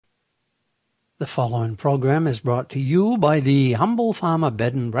The following program is brought to you by the Humble Farmer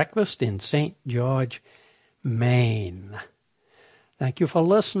Bed and Breakfast in St. George, Maine. Thank you for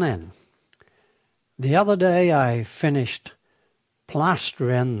listening. The other day I finished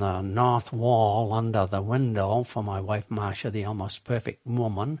plastering the north wall under the window for my wife Marcia, the almost perfect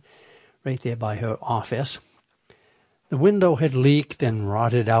woman, right there by her office. The window had leaked and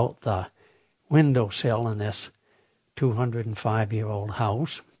rotted out the windowsill in this 205-year-old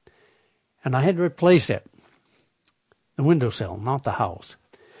house. And I had to replace it, the windowsill, not the house.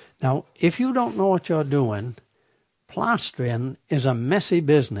 Now, if you don't know what you're doing, plastering is a messy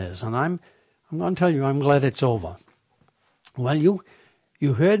business, and I'm going to tell you I'm glad it's over. Well, you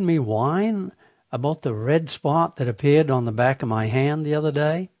heard me whine about the red spot that appeared on the back of my hand the other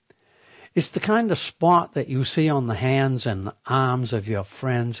day. It's the kind of spot that you see on the hands and arms of your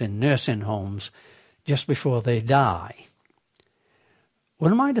friends in nursing homes just before they die. What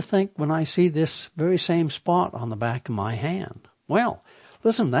am I to think when I see this very same spot on the back of my hand? Well,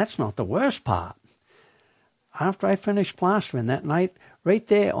 listen, that's not the worst part. After I finished plastering that night, right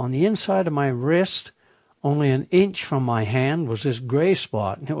there on the inside of my wrist, only an inch from my hand, was this gray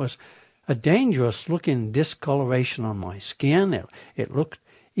spot. And it was a dangerous-looking discoloration on my skin. It looked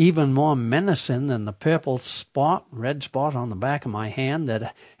even more menacing than the purple spot, red spot on the back of my hand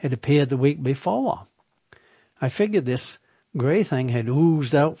that had appeared the week before. I figured this gray thing had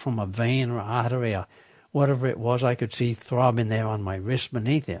oozed out from a vein or artery or whatever it was I could see throbbing there on my wrist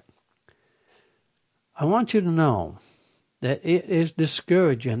beneath it. I want you to know that it is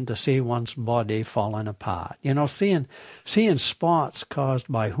discouraging to see one's body falling apart. You know, seeing spots caused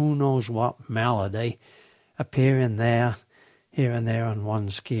by who knows what malady appearing there, here and there on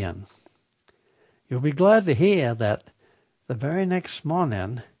one's skin. You'll be glad to hear that the very next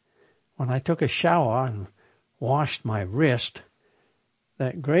morning, when I took a shower and washed my wrist,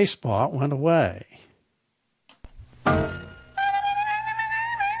 that gray spot went away.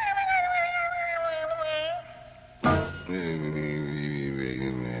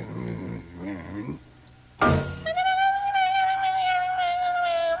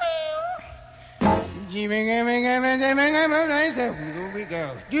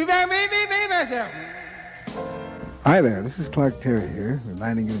 Hi there, this is Clark Terry here,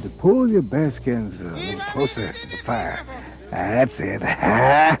 reminding you to pull your bearskins a little closer to the fire. That's it.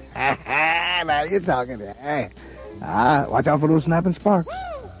 Now you're talking. Watch out for those snapping sparks.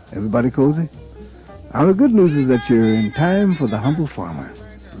 Everybody cozy? Now the good news is that you're in time for the Humble Farmer.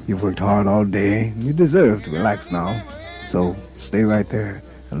 You've worked hard all day, and you deserve to relax now. So stay right there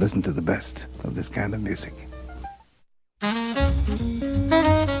and listen to the best of this kind of music.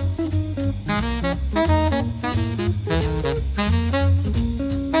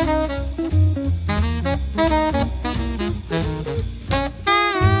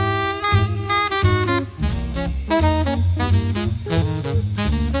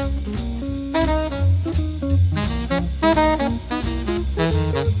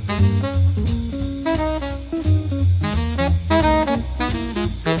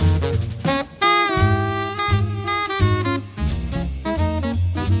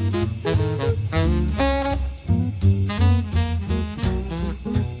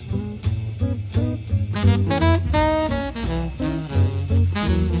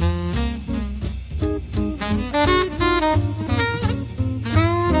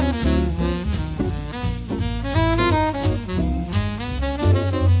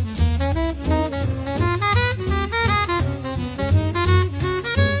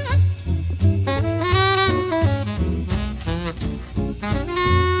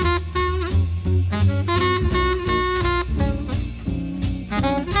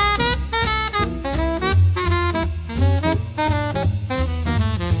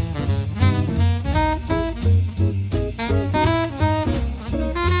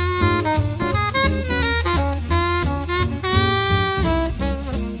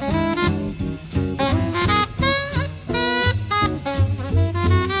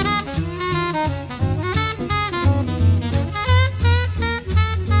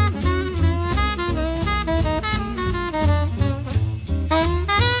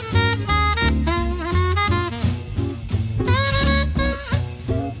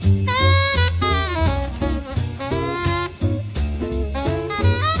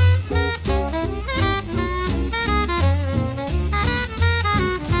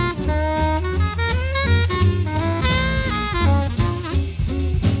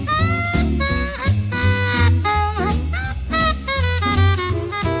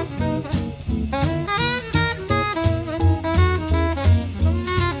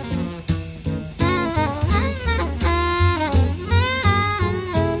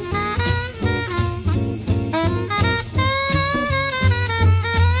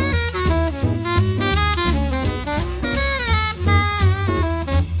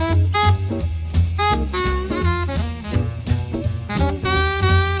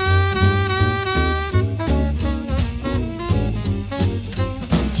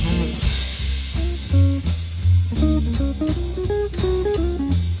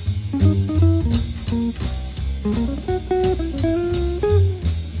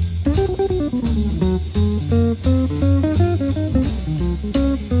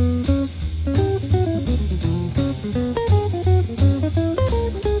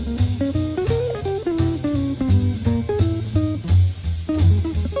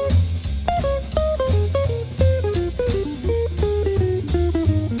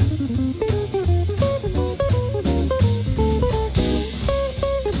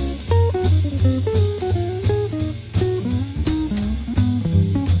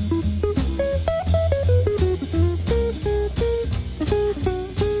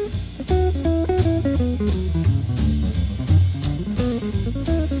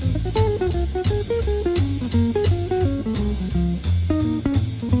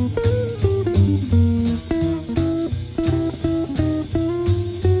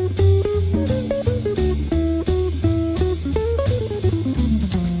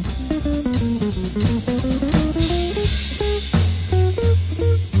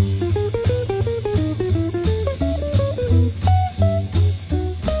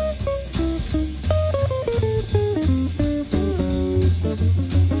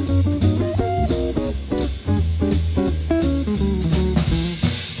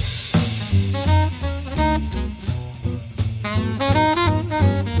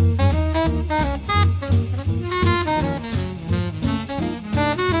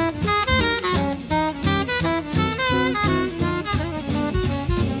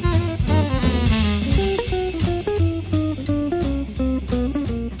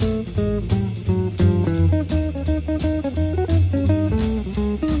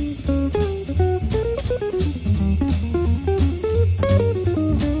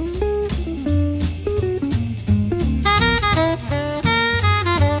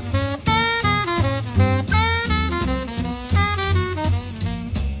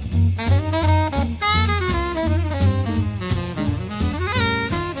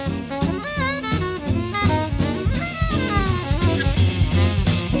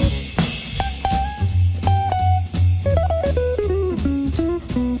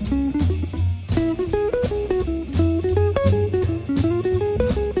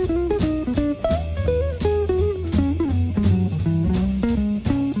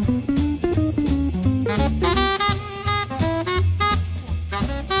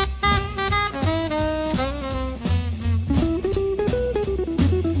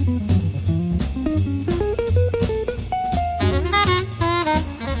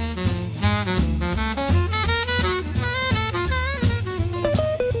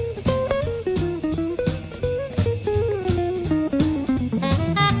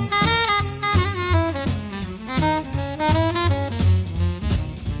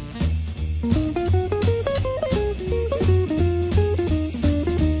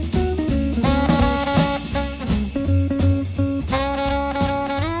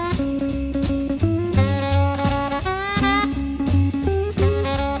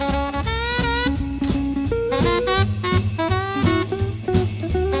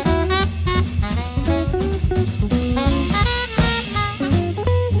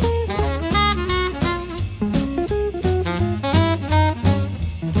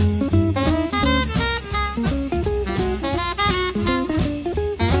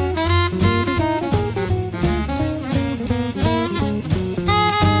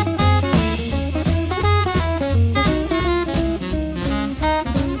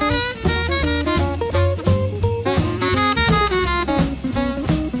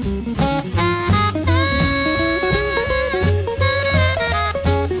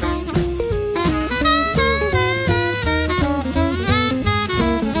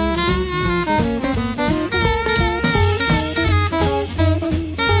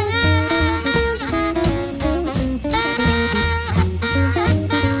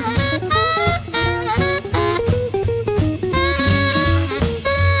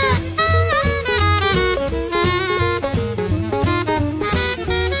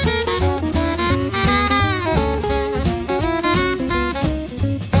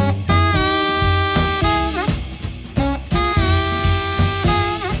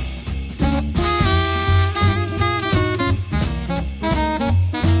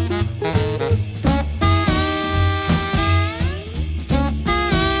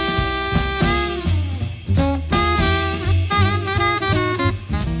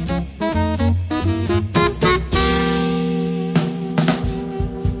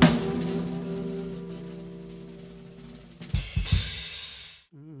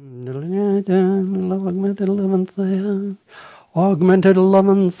 augmented 11th there. Augmented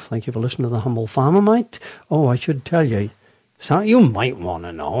 11th. Thank you for listening to The Humble Farmer, mate. Oh, I should tell you, so you might want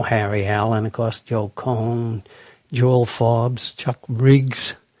to know Harry Allen, of course, Joe Cohn, Joel Forbes, Chuck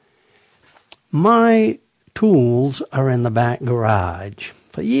Briggs. My tools are in the back garage.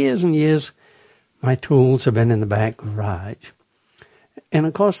 For years and years, my tools have been in the back garage. And,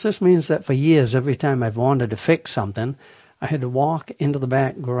 of course, this means that for years, every time I've wanted to fix something, I had to walk into the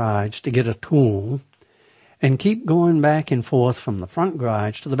back garage to get a tool and keep going back and forth from the front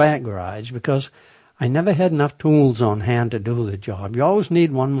garage to the back garage because I never had enough tools on hand to do the job. You always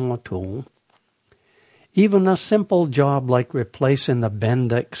need one more tool. Even a simple job like replacing the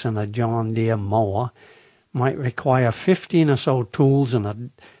Bendix in a John Deere mower might require 15 or so tools and a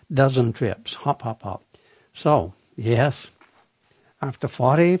dozen trips. Hop, hop, hop. So, yes, after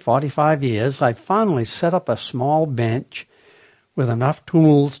 45 years, I finally set up a small bench with enough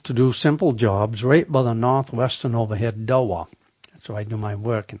tools to do simple jobs right by the northwestern overhead door. That's where I do my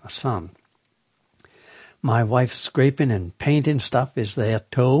work in the sun. My wife's scraping and painting stuff is there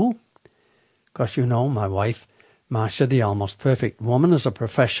too. Because you know, my wife, Marcia, the almost perfect woman, is a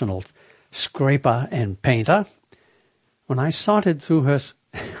professional scraper and painter. When I sorted through her,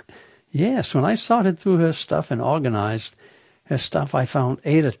 when I sorted through her stuff and organized her stuff, I found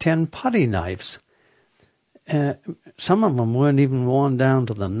 8 or 10 putty knives. Some of them weren't even worn down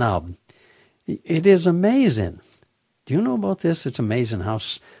to the nub. It is amazing. Do you know about this? It's amazing how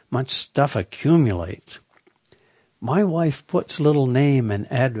much stuff accumulates. My wife puts little name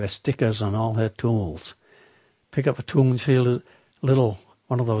and address stickers on all her tools. Pick up a tool and see a little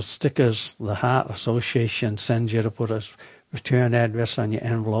one of those stickers the Heart Association sends you to put a return address on your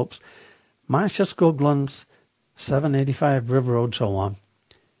envelopes. Marcia Skoglund's 785 River Road, so on.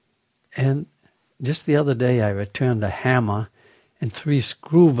 And just the other day I returned a hammer and 3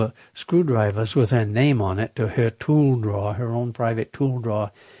 screwdrivers with her name on it to her tool drawer, her own private tool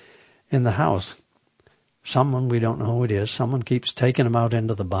drawer in the house. Someone, we don't know who it is, someone keeps taking them out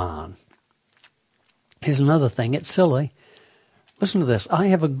into the barn. Here's another thing, it's silly. Listen to this. I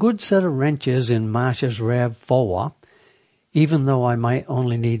have a good set of wrenches in Marcia's RAV4, even though I might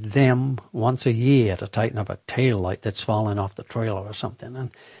only need them once a year to tighten up a tail light that's fallen off the trailer or something.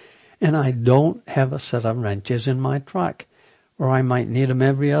 And I don't have a set of wrenches in my truck, or I might need them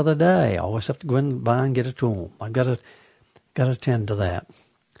every other day. I always have to go in the barn and get a tool. I've got to tend to that.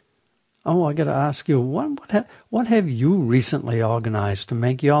 Oh, I got to ask you, what have you recently organized to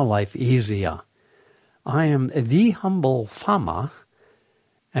make your life easier? I am thehumblefarmer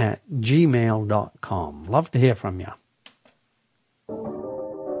at gmail.com. Love to hear from you.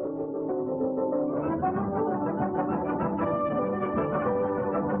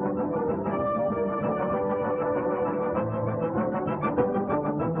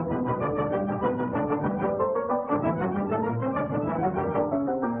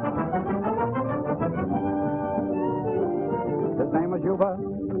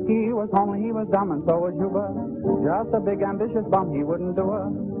 He was homely, he was dumb, and so was Juba. Just a big ambitious bum, he wouldn't do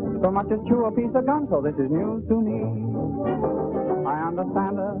so much as chew a piece of gum, so this is news to me. I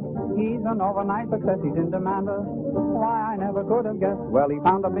understand her, he's an overnight success, he's in demand her. Why, I never could have guessed. Well, he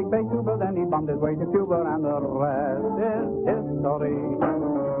found a big bass tuba, then he bumped his way to Cuba, and the rest is history.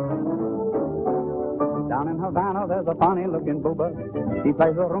 Down in Havana, there's a funny-looking booba. He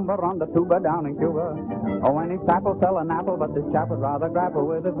plays a rumba on the tuba down in Cuba. Oh, any sap will sell an apple, but this chap would rather grapple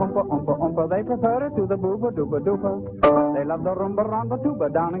with his oompa, oompa, oompa. They prefer it to the booba, dooba, doopa. They love the rumba on the tuba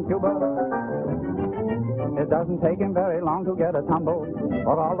down in Cuba. It doesn't take him very long to get a tumble,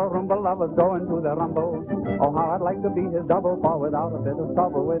 for all the rumba lovers go into their rumble. Oh, how I'd like to be his double, for without a bit of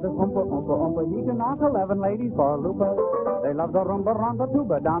trouble with his oompa, oompa, oompa, he can knock 11 ladies for a looper. They love the rumba on the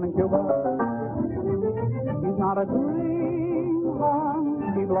tuba down in Cuba. He's not a greenhorn,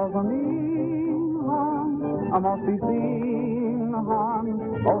 he blows a mean-horn, a must-be-seen horn.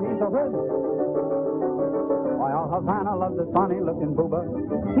 Oh, he's a whiz. Why, all Havana loves this funny-looking booba.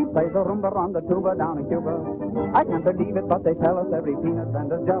 He plays a rumba on the tuba down in Cuba. I can't believe it, but they tell us every peanut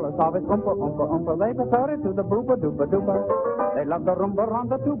vendor's jealous of his oompa, oompa, oompa. They prefer it to the booba, dooba, dooba. They love the rumba on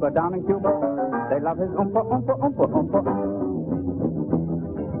the tuba down in Cuba. They love his oompa, oompa, oompa, oompa.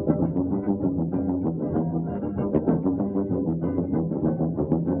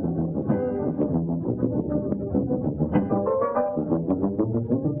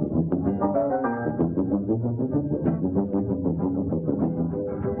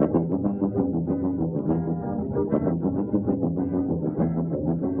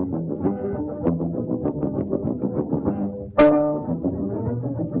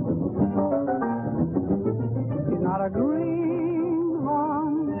 Not a green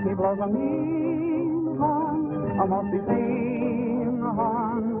he blows a mean horn, a must be seen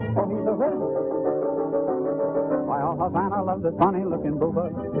horn. Oh, he's a whip. Why, all Havana loves this funny-looking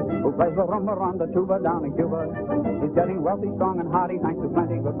booba who plays the rumba on the tuba down in Cuba. He's getting wealthy, strong, and hearty thanks to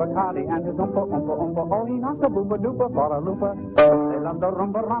plenty good Bacardi and his oompa, oompa, oompa. Oh, he knocks a booba-doopa for a loopa. They love the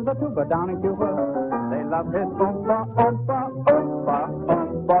rumba on the tuba down in Cuba. They love his oompa, oompa, oompa,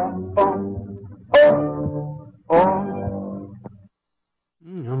 oompa, oompa,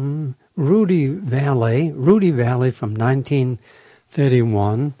 Rudy Valley from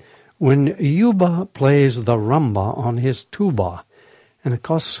 1931, when Yuba plays the rumba on his tuba. And of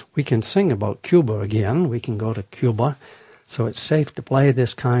course, we can sing about Cuba again. We can go to Cuba, so it's safe to play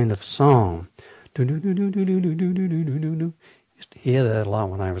this kind of song. Used to hear that a lot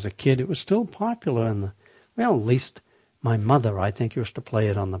when I was a kid. It was still popular at least my mother, I think, used to play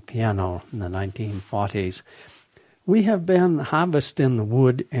it on the piano in the 1940s. We have been harvesting the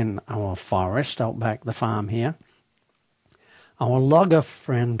wood in our forest out back the farm here. Our logger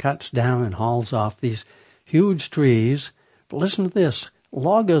friend cuts down and hauls off these huge trees. But listen to this.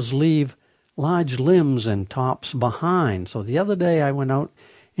 Loggers leave large limbs and tops behind. So the other day I went out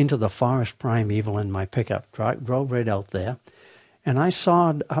into the forest primeval in my pickup truck, drove right out there, and I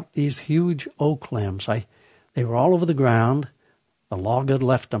sawed up these huge oak limbs. They were all over the ground. The logger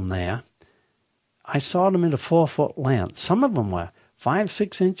left them there. I sawed them into 4-foot lengths. Some of them were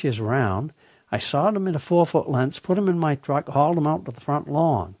 5-6 inches round. I sawed them into 4-foot lengths, put them in my truck, hauled them out to the front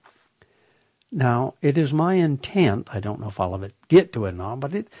lawn. Now, it is my intent, I don't know if I'll ever get to it or not,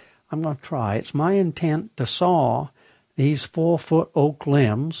 but I'm going to try. It's my intent to saw these 4-foot oak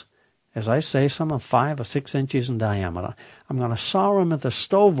limbs, as I say, some are 5 or 6 inches in diameter. I'm going to saw them at the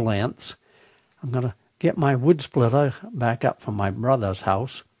stove lengths. I'm going to get my wood splitter back up from my brother's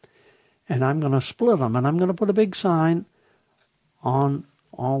house, and I'm going to split them, and I'm going to put a big sign on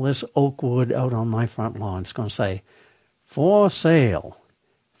all this oak wood out on my front lawn. It's going to say, "For sale,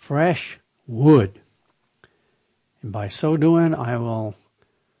 fresh wood." And by so doing, I will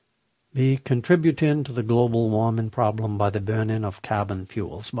be contributing to the global warming problem by the burning of carbon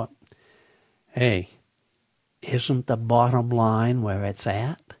fuels. But, hey, isn't the bottom line where it's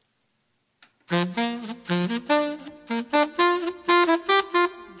at?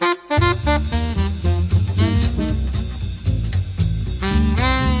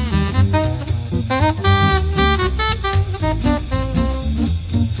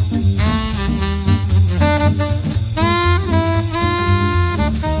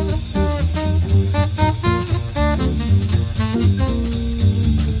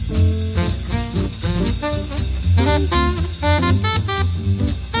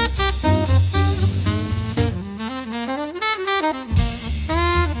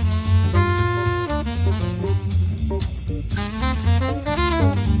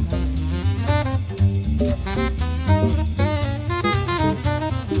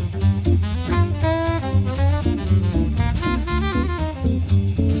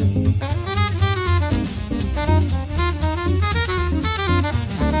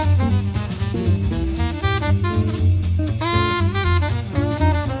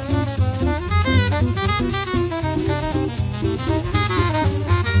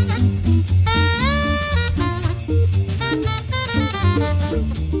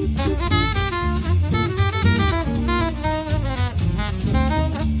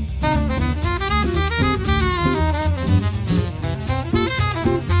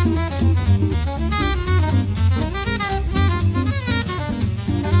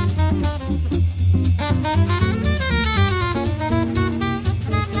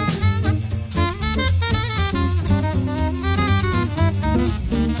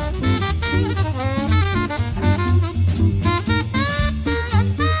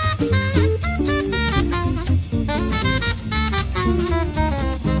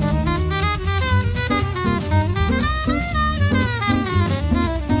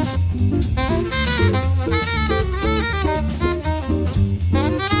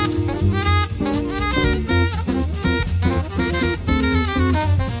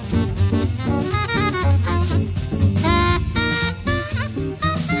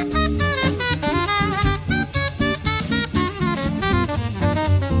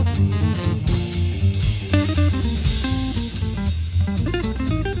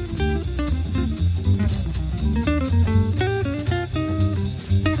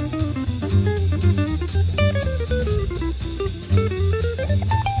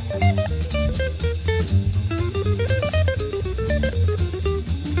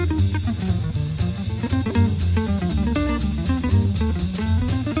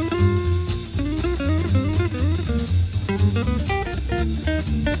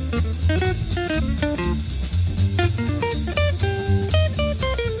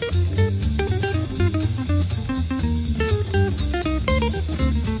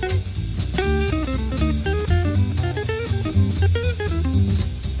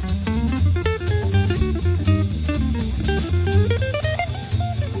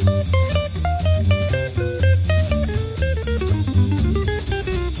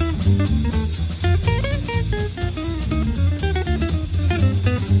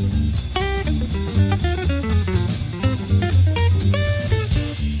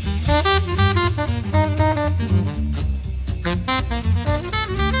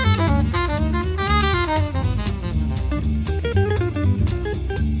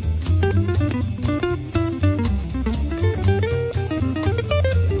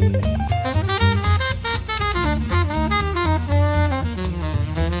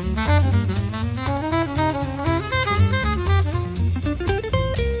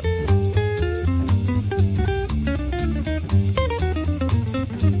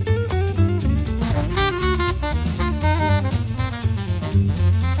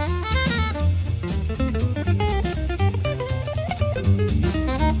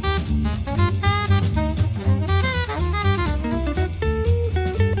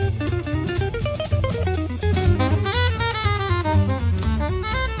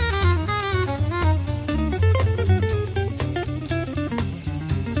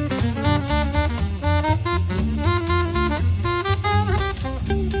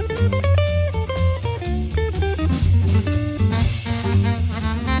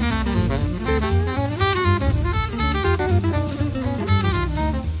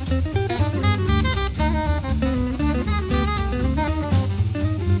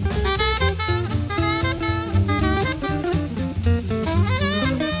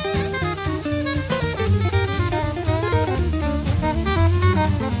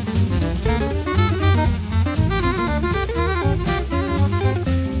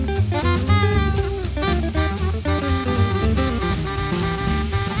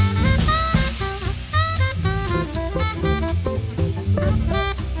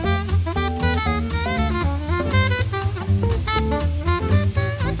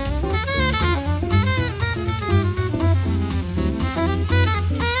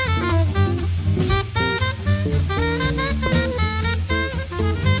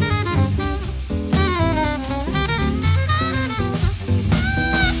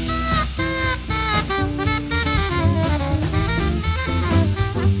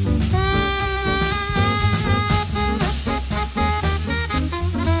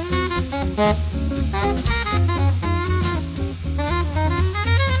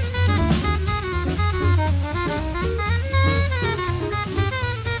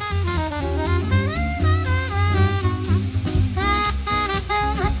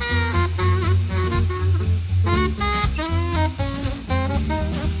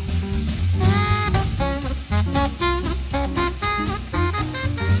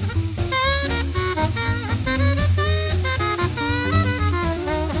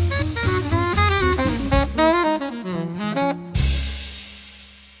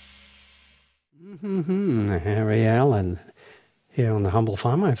 Harry Allen here on the Humble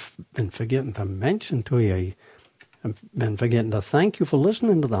Farm. I've been forgetting to mention to you, I've been forgetting to thank you for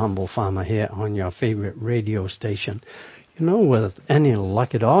listening to the Humble Farmer here on your favorite radio station. You know, with any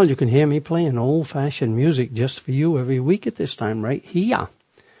luck at all, you can hear me playing old-fashioned music just for you every week at this time right here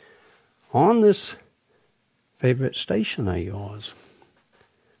on this favorite station of yours.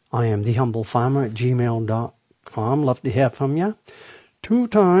 I am the Humble Farmer at gmail.com. Love to hear from you. 2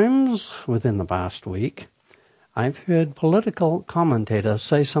 times within the past week, I've heard political commentators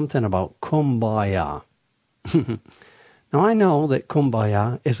say something about kumbaya. Now, I know that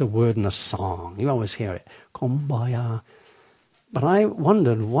kumbaya is a word in a song. You always hear it, kumbaya. But I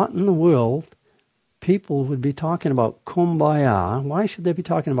wondered what in the world people would be talking about kumbaya. Why should they be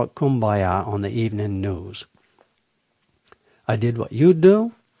talking about kumbaya on the evening news? I did what you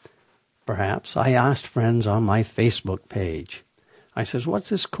do. Perhaps I asked friends on my Facebook page. I says, what's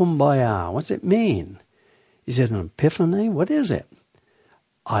this kumbaya? What's it mean? Is it an epiphany? What is it?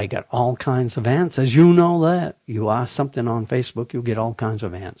 I got all kinds of answers. You know that. You ask something on Facebook, you get all kinds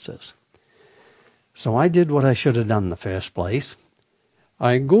of answers. So I did what I should have done in the first place.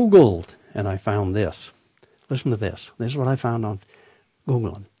 I Googled, and I found this. Listen to this. This is what I found on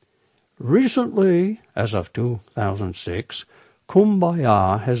Googling. Recently, as of 2006,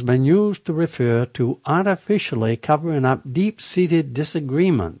 kumbaya has been used to refer to artificially covering up deep-seated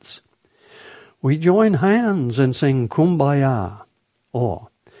disagreements. We join hands and sing kumbaya, or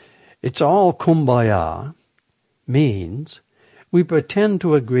it's all kumbaya, means we pretend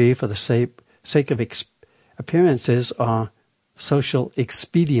to agree for the sake of appearances or social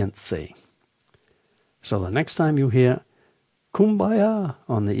expediency. So the next time you hear Kumbaya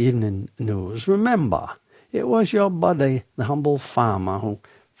on the evening news, remember, it was your buddy, the humble farmer, who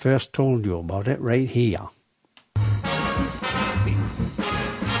first told you about it right here.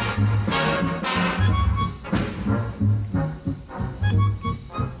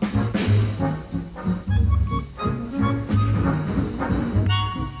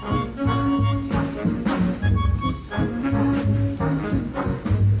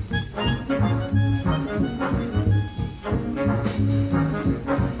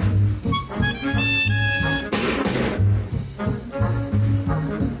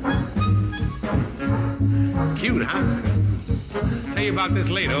 Cute, huh? Tell you about this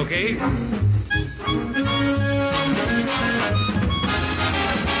later, okay?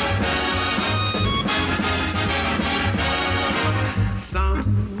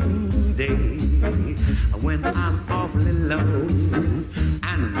 Someday, when I'm awfully low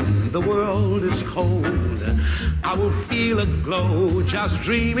and the world is cold, I will feel a glow just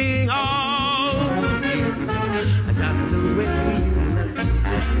dreaming of you, just the way you look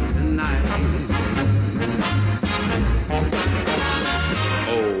tonight.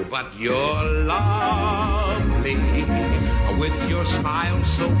 Oh, but you're lovely, with your smile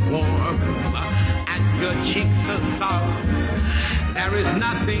so warm and your cheeks so soft. There is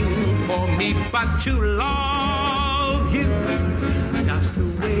nothing for me but to love you, just the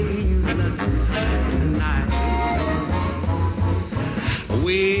way you look tonight.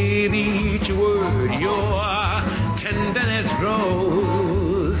 With each word your tenderness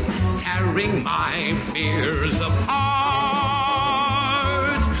grows, tearing my fears apart.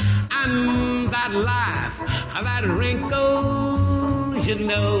 And that laugh, that wrinkle, you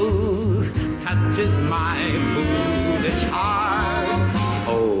know, touches my foolish heart.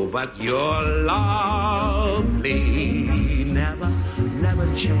 Oh, but you're lovely, never, never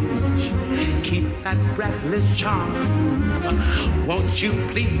change. Keep that breathless charm. Won't you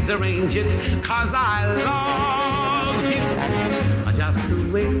please arrange it, 'cause I love you, just the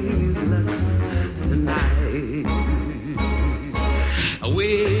way you look tonight.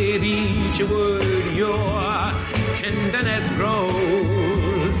 With each word your tenderness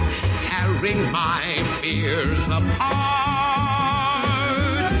grows, tearing my fears apart.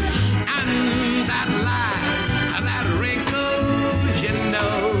 And that laugh, that wrinkles, you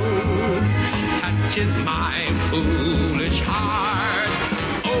know, touches my foolish heart.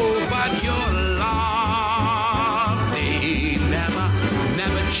 Oh, but you're lovely, never,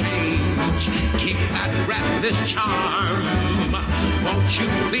 never change. Keep that breathless charm. Won't you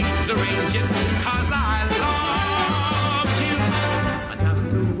please arrange it, 'cause I love you, just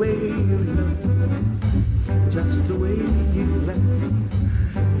the way you look, just the way you look,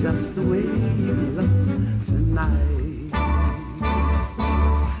 just the way you look tonight.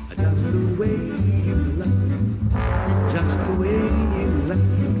 Just the way you look, just the way you look,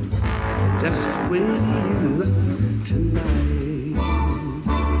 just the way you look tonight.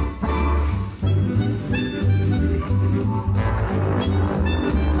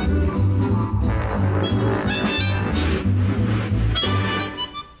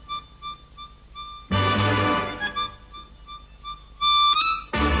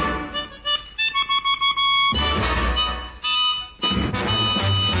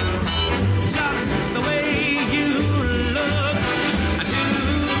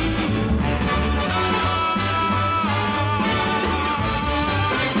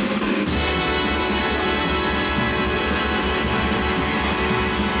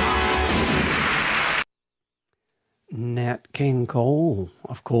 Nat King Cole,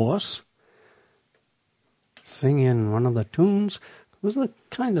 of course, singing one of the tunes. It was the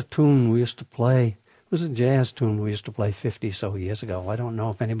kind of tune we used to play. It was a jazz tune we used to play 50 so years ago. I don't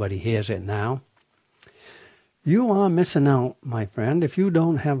know if anybody hears it now. You are missing out, my friend, if you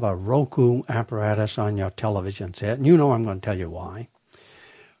don't have a Roku apparatus on your television set, and you know I'm going to tell you why.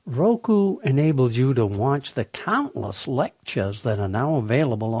 Roku enables you to watch the countless lectures that are now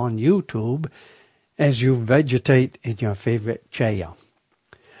available on YouTube as you vegetate in your favorite chair.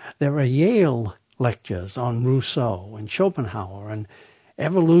 There are Yale lectures on Rousseau and Schopenhauer and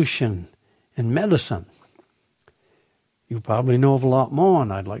evolution and medicine. You probably know of a lot more,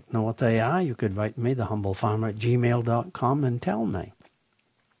 and I'd like to know what they are. You could write me, thehumblefarmer@gmail.com, and tell me.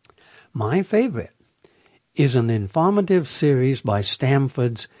 My favorite is an informative series by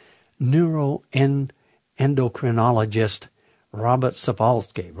Stanford's neuroendocrinologist Robert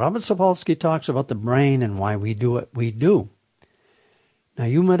Sapolsky. Robert Sapolsky talks about the brain and why we do what we do. Now,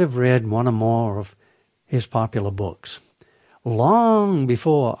 you might have read one or more of his popular books, Long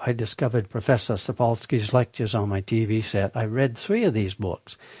before I discovered Professor Sapolsky's lectures on my TV set, I read 3 of these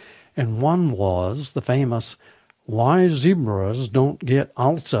books, and one was the famous Why Zebras Don't Get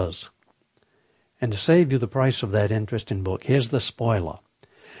Ulcers. And to save you the price of that interesting book, here's the spoiler.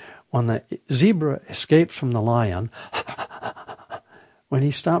 When the zebra escapes from the lion, when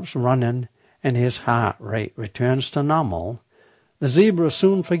he stops running and his heart rate returns to normal, the zebra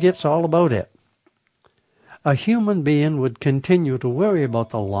soon forgets all about it. A human being would continue to worry about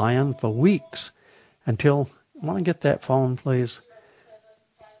the lion for weeks until, want to get that phone, please?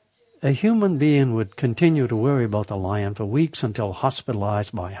 A human being would continue to worry about the lion for weeks until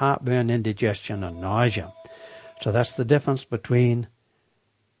hospitalized by heartburn, indigestion, and nausea. So that's the difference between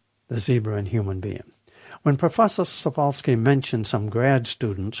the zebra and human being. When Professor Sapolsky mentioned some grad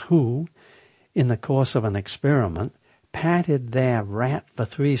students who, in the course of an experiment, patted their rat for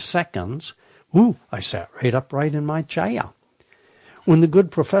 3 seconds, I sat right upright in my chair. When the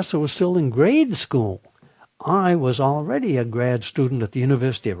good professor was still in grade school, I was already a grad student at the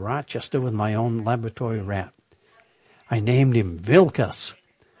University of Rochester with my own laboratory rat. I named him Vilkas,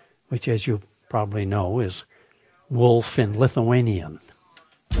 which, as you probably know, is wolf in Lithuanian.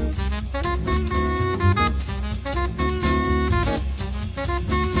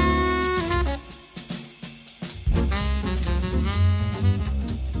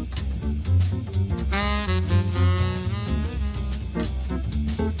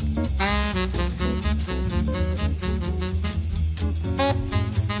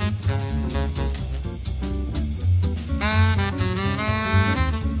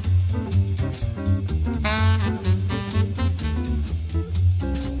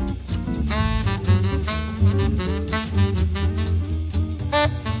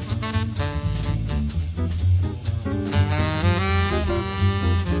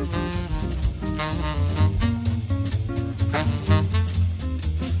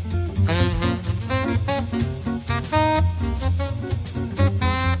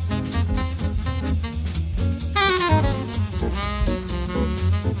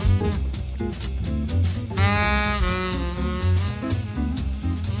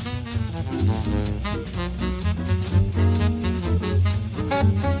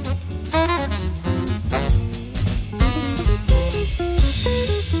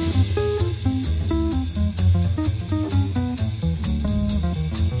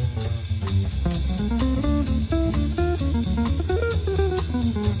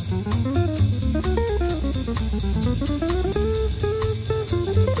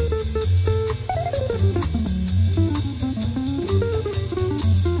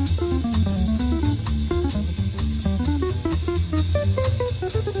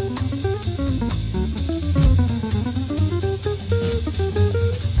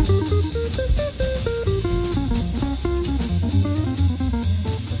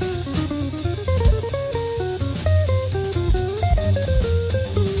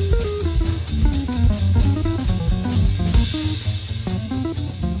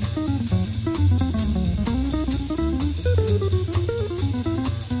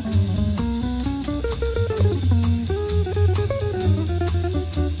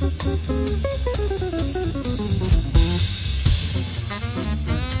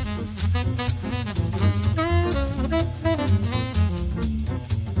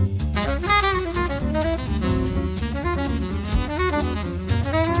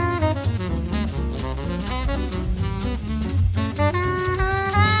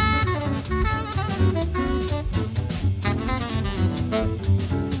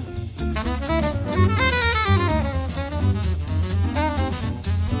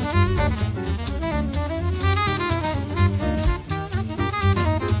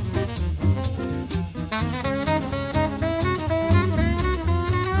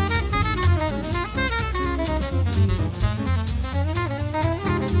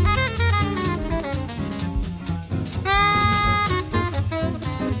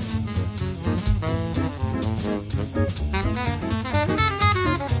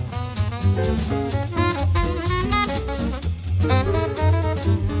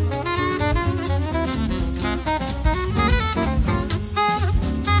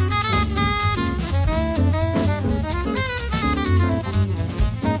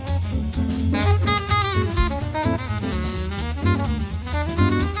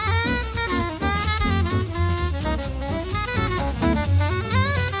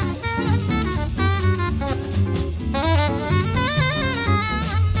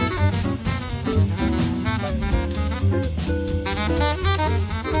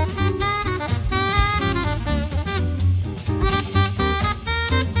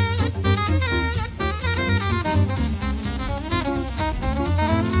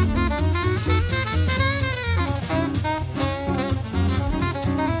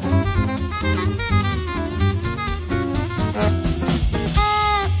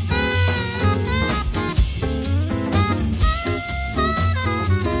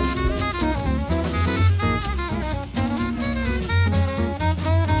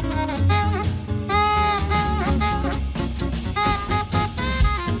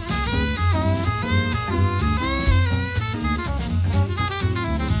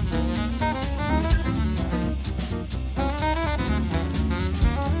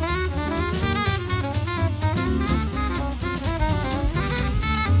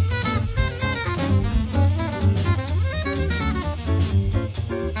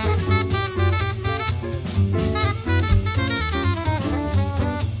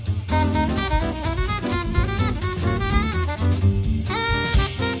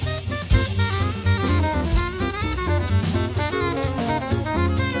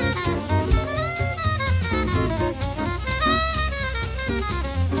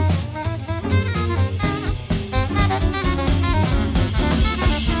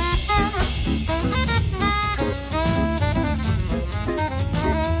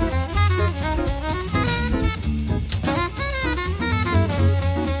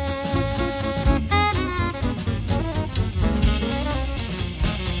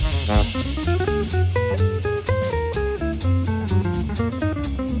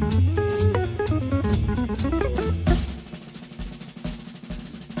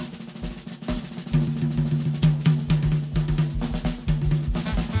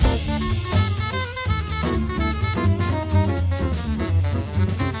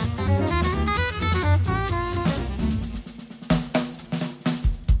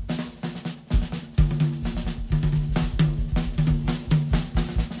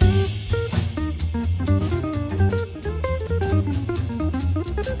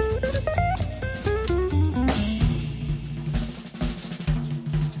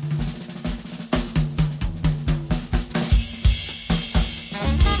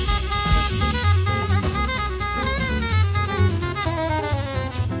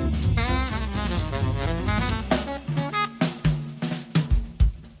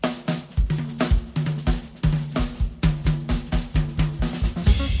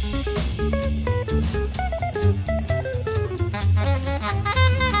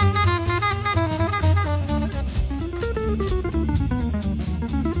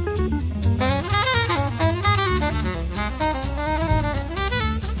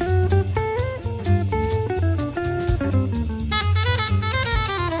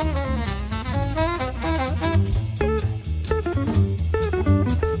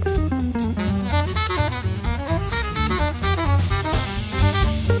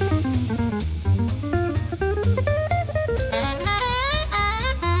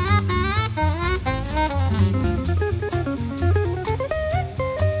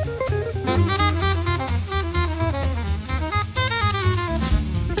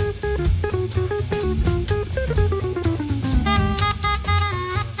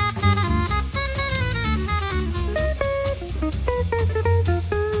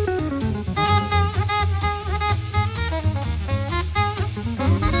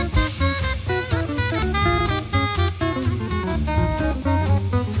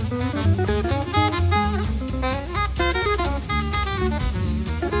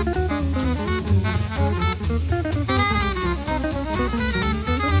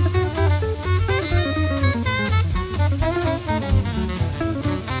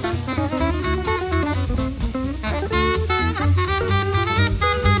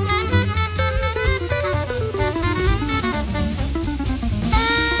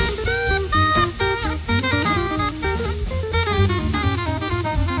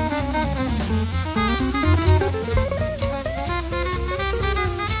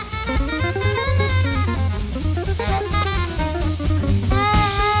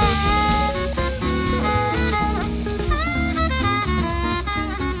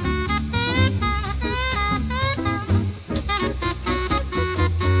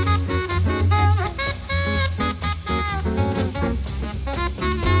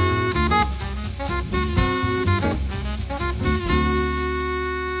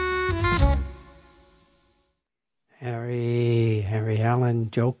 Harry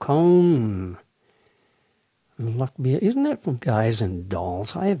Allen, Joe Cone. Isn't that from Guys and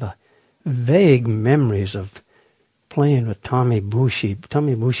Dolls? I have vague memories of playing with Tommy Bushy.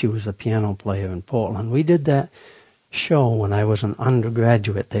 Tommy Bushy was a piano player in Portland. We did that show when I was an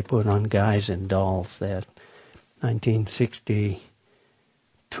undergraduate. They put on Guys and Dolls there, 1962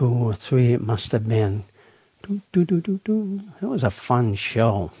 or 3 it must have been. It was a fun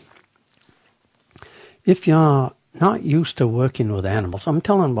show. If you're not used to working with animals, I'm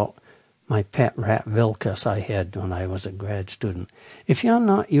telling about my pet rat Vilcus I had when I was a grad student. If you're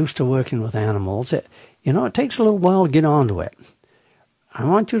not used to working with animals, it takes a little while to get onto it. I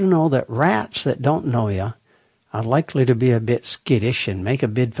want you to know that rats that don't know you are likely to be a bit skittish and make a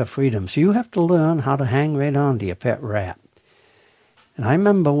bid for freedom. So you have to learn how to hang right on to your pet rat. And I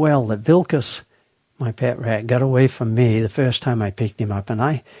remember well that Vilcus, my pet rat, got away from me the first time I picked him up. And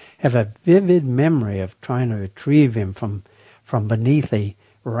I have a vivid memory of trying to retrieve him from beneath a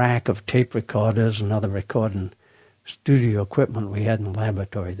rack of tape recorders and other recording studio equipment we had in the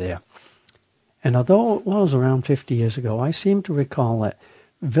laboratory there. And although it was around 50 years ago, I seem to recall that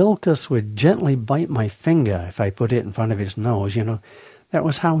Vilcus would gently bite my finger if I put it in front of his nose. That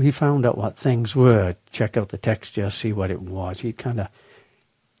was how he found out what things were. Check out the texture, see what it was. He'd kind of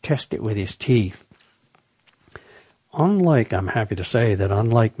test it with his teeth. I'm happy to say that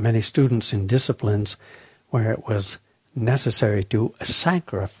unlike many students in disciplines where it was necessary to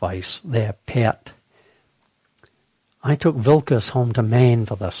sacrifice their pet, I took Vilcus home to Maine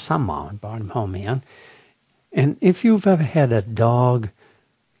for the summer and brought him home here. And if you've ever had a dog,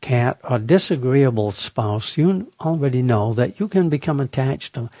 cat, or disagreeable spouse, you already know that you can become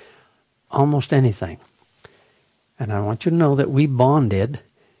attached to almost anything. And I want you to know that we bonded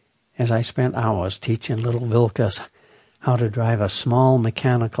as I spent hours teaching little Vilcus how to drive a small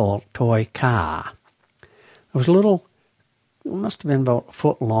mechanical toy car. It was it must have been about a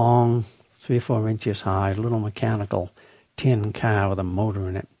foot long, 3 or 4 inches high, little mechanical tin car with a motor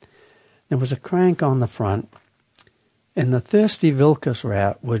in it. There was a crank on the front, and the thirsty Vilcus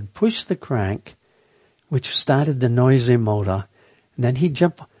rat would push the crank, which started the noisy motor, and then he'd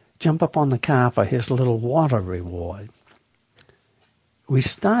jump up on the car for his little water reward. We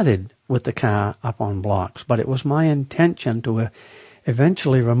started with the car up on blocks, but it was my intention to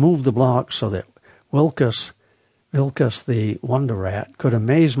eventually remove the blocks so that Vilcus the Wonder Rat could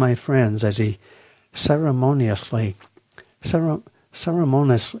amaze my friends as he ceremoniously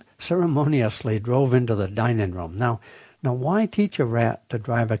drove into the dining room. Now, why teach a rat to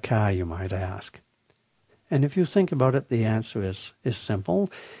drive a car, you might ask? And if you think about it, the answer is simple.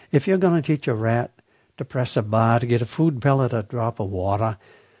 If you're going to teach a rat to press a bar, to get a food pellet, a drop of water,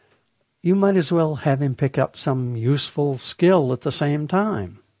 you might as well have him pick up some useful skill at the same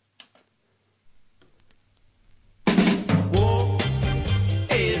time.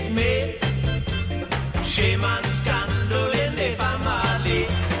 Shame and scandal in the family.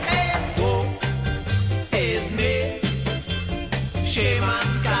 Hey, woe is me. Shame and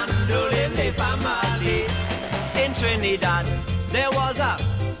scandal in the family. In Trinidad, there was a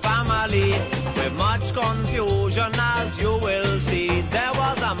family with much confusion, as you will see. There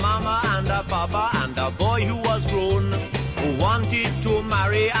was a mama and a papa and a boy who was grown, who wanted to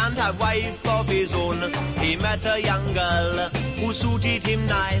marry and have wife of his own. He met a young girl who suited him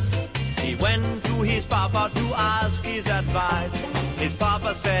nice. He went to his papa to ask his advice. His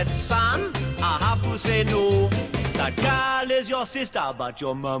papa said, son, I have to say no. That girl is your sister, but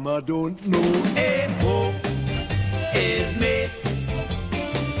your mama don't know. Hey, woe is me.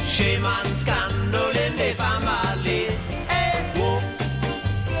 Shame and scandal in the family. Hey, woe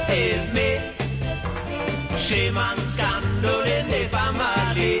is me. Shame and scandal in the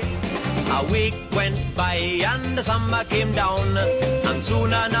family. A week went by and the summer came down, and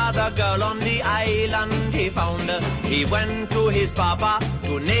soon another girl on the island he found. He went to his papa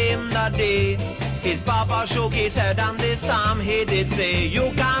to name the day. His papa shook his head and this time he did say,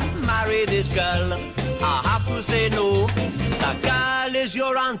 you can't marry this girl, I have to say no. The girl is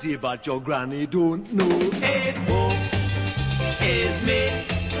your auntie but your granny don't know. Hey, woe is me.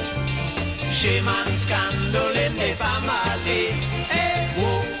 Shame and scandal in the family. Hey,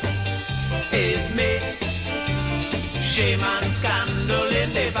 woe is me. Shame and scandal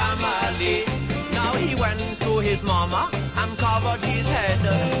in the family. Now he went to his mama and covered his head.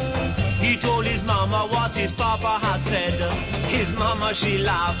 He told his mama what his papa had said. His mama, she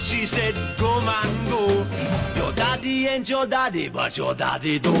laughed, she said, go man, go. Your daddy ain't your daddy, but your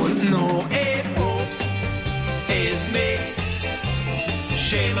daddy don't know. Hey, woe is me.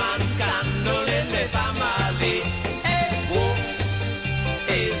 Shame and scandal in the family. Hey, woe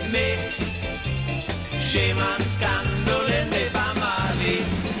is me. Shame and scandal in the family.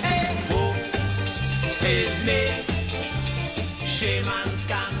 Hey, woe is me. Shame and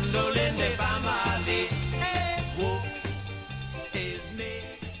scandal in the family. Hey, woe is me.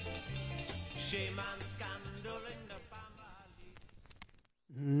 Shame and scandal in the family.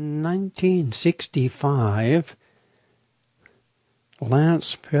 1965,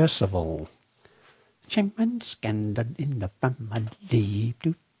 Lance Percival. Shame and scandal in the family.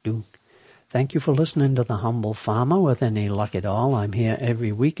 Doo, doo. Thank you for listening to The Humble Farmer with Any Luck at All. I'm here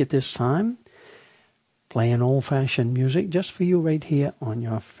every week at this time, playing old-fashioned music just for you right here on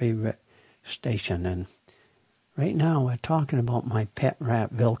your favorite station. And right now we're talking about my pet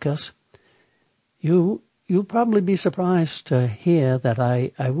rat, Vilcus. You'll probably be surprised to hear that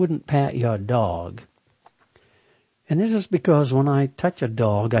I wouldn't pat your dog. And this is because when I touch a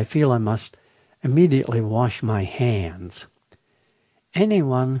dog, I feel I must immediately wash my hands.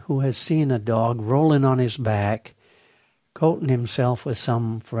 Anyone who has seen a dog rolling on his back, coating himself with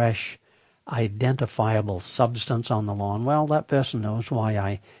some fresh, identifiable substance on the lawn, well, that person knows why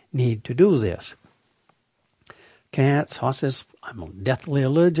I need to do this. Cats, horses, I'm deathly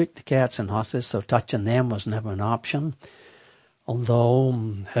allergic to cats and horses, so touching them was never an option. Although,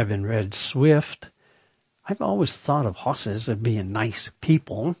 having read Swift, I've always thought of horses as being nice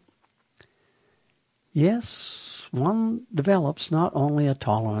people. Yes, one develops not only a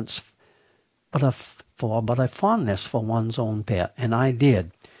tolerance but a fondness for one's own pet, and I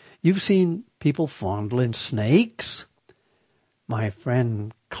did. You've seen people fondling snakes. My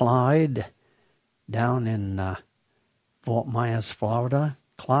friend Clyde down in Fort Myers, Florida,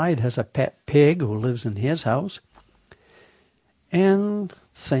 Clyde has a pet pig who lives in his house. And the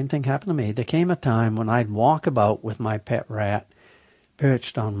same thing happened to me. There came a time when I'd walk about with my pet rat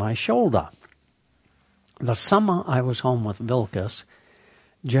perched on my shoulder. The summer I was home with Vilcus,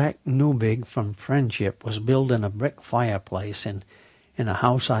 Jack Newbig from Friendship was building a brick fireplace in a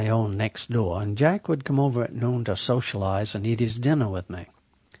house I owned next door, and Jack would come over at noon to socialize and eat his dinner with me.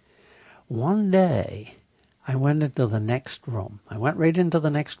 One day, I went into the next room. I went right into the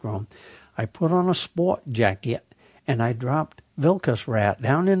next room. I put on a sport jacket, and I dropped Vilcus rat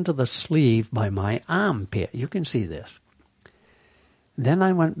down into the sleeve by my armpit. You can see this. Then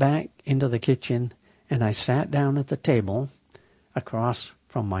I went back into the kitchen, and I sat down at the table across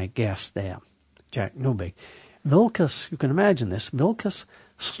from my guest there, Jack Newbig. Vilcus, you can imagine this, Vilcus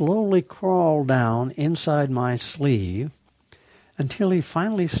slowly crawled down inside my sleeve until he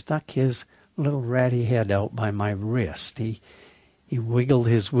finally stuck his little ratty head out by my wrist. He wiggled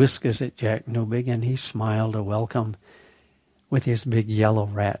his whiskers at Jack Newbig, and he smiled a welcome with his big yellow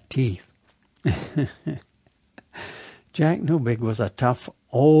rat teeth. Jack Newbig was a tough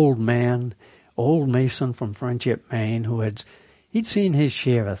old man, old mason from Friendship, Maine, he'd seen his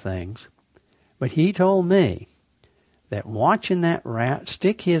share of things. But he told me that watching that rat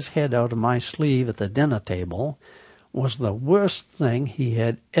stick his head out of my sleeve at the dinner table was the worst thing he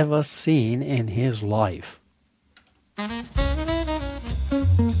had ever seen in his life.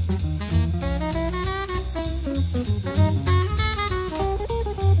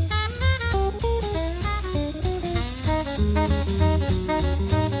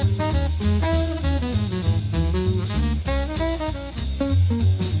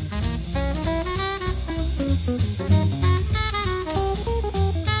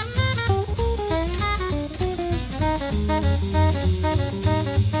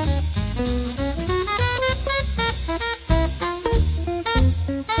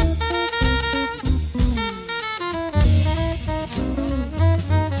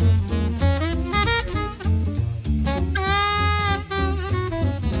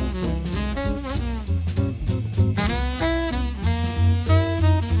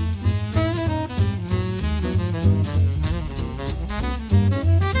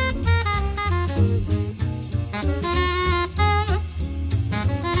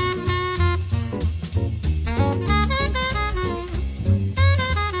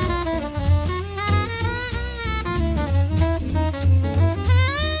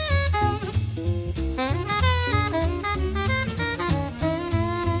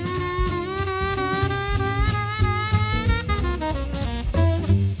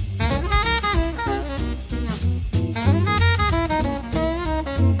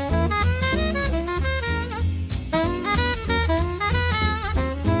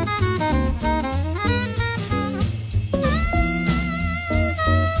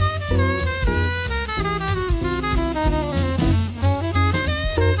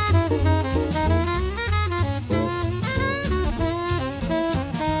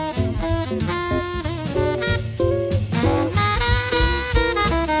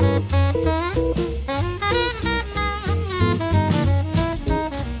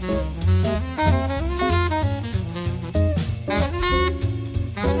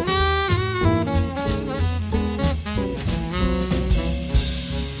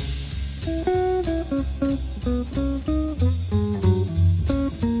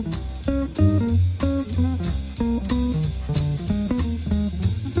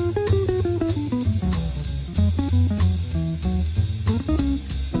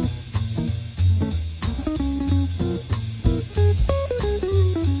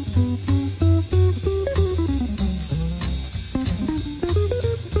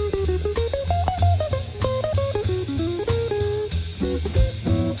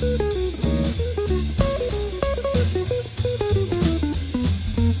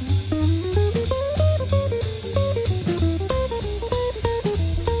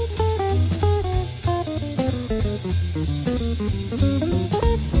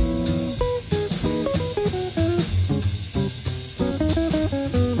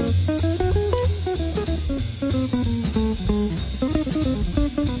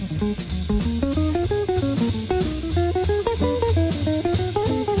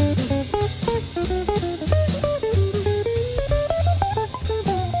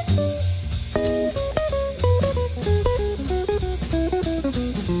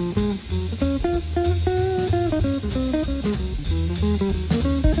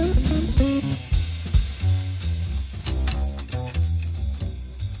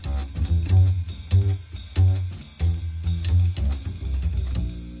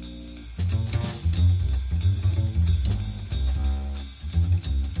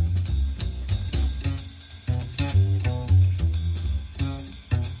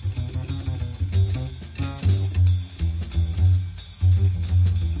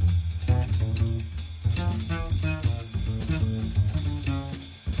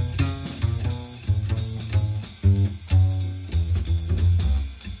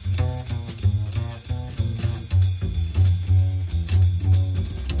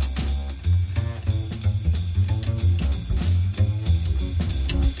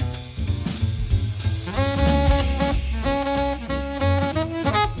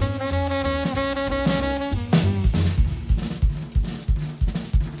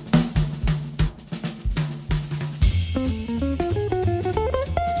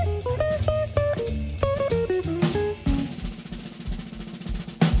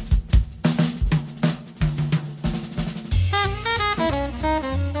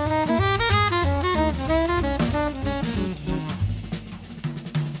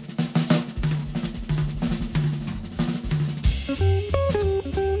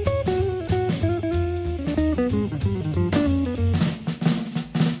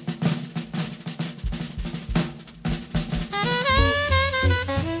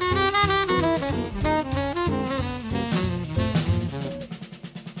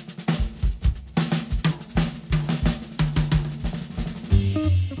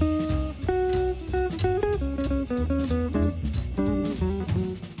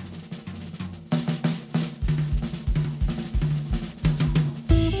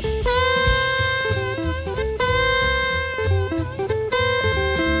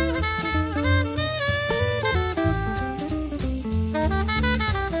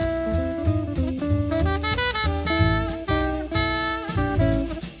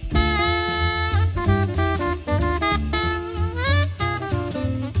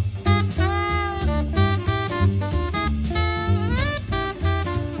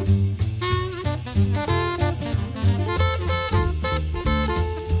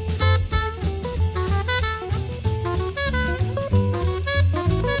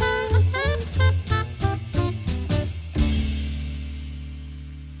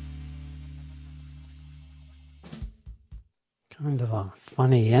 Kind of a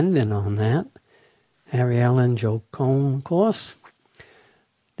funny ending on that. Harry Allen, Joe Cohn, of course.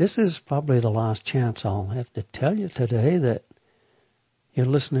 This is probably the last chance I'll have to tell you today that you're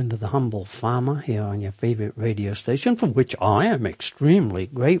listening to The Humble Farmer here on your favorite radio station, for which I am extremely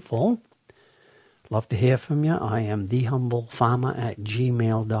grateful. Love to hear from you. I am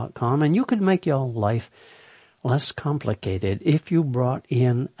thehumblefarmer@gmail.com, and you could make your life less complicated if you brought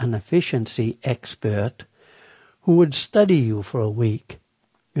in an efficiency expert who would study you for a week.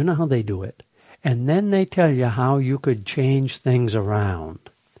 You know how they do it. And then they tell you how you could change things around,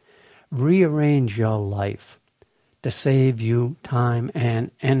 rearrange your life to save you time and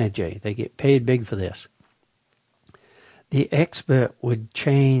energy. They get paid big for this. The expert would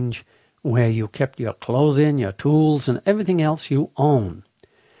change where you kept your clothing, your tools, and everything else you own.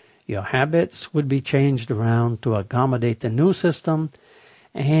 Your habits would be changed around to accommodate the new system,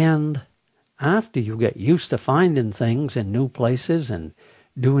 and after you get used to finding things in new places and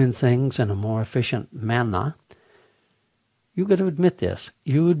doing things in a more efficient manner, you got to admit this,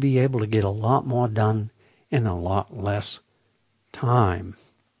 you would be able to get a lot more done in a lot less time.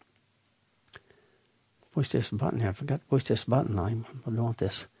 Push this button here. I forgot to push this button. I don't want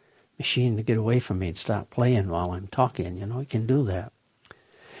this machine to get away from me and start playing while I'm talking. You know, it can do that.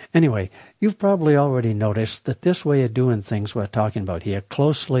 Anyway, you've probably already noticed that this way of doing things we're talking about here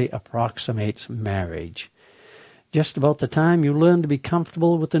closely approximates marriage. Just about the time you learn to be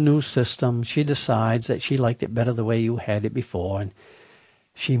comfortable with the new system, she decides that she liked it better the way you had it before, and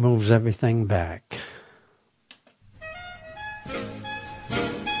she moves everything back.